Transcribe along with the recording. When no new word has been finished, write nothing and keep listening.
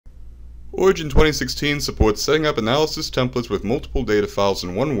Origin 2016 supports setting up analysis templates with multiple data files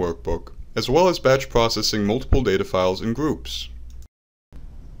in one workbook, as well as batch processing multiple data files in groups.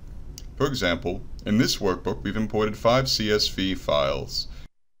 For example, in this workbook we've imported 5 CSV files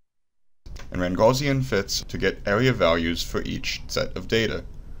and ran Gaussian fits to get area values for each set of data.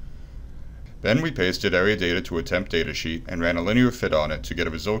 Then we pasted area data to a temp datasheet and ran a linear fit on it to get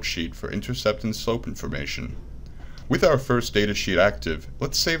a result sheet for intercept and slope information. With our first datasheet active,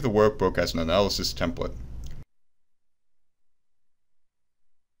 let's save the workbook as an analysis template.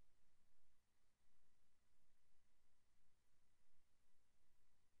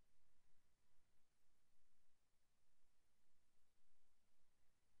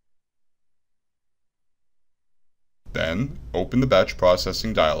 Then, open the batch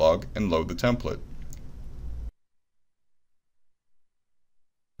processing dialog and load the template.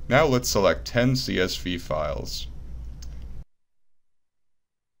 Now let's select 10 CSV files.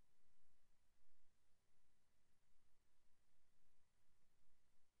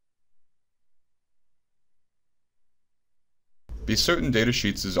 Be certain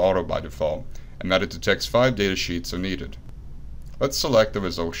datasheets is auto by default, and that it detects 5 datasheets are needed. Let's select the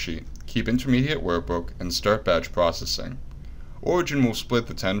result sheet, keep intermediate workbook, and start batch processing. Origin will split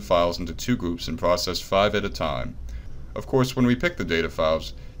the 10 files into 2 groups and process 5 at a time. Of course, when we pick the data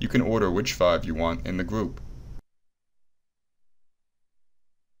files, you can order which 5 you want in the group.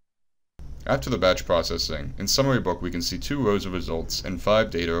 After the batch processing, in Summary Book we can see 2 rows of results and 5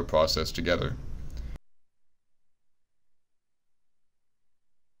 data are processed together.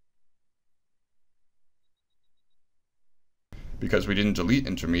 Because we didn't delete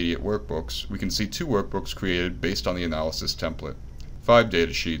intermediate workbooks, we can see 2 workbooks created based on the analysis template, 5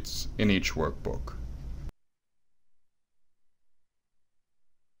 datasheets in each workbook.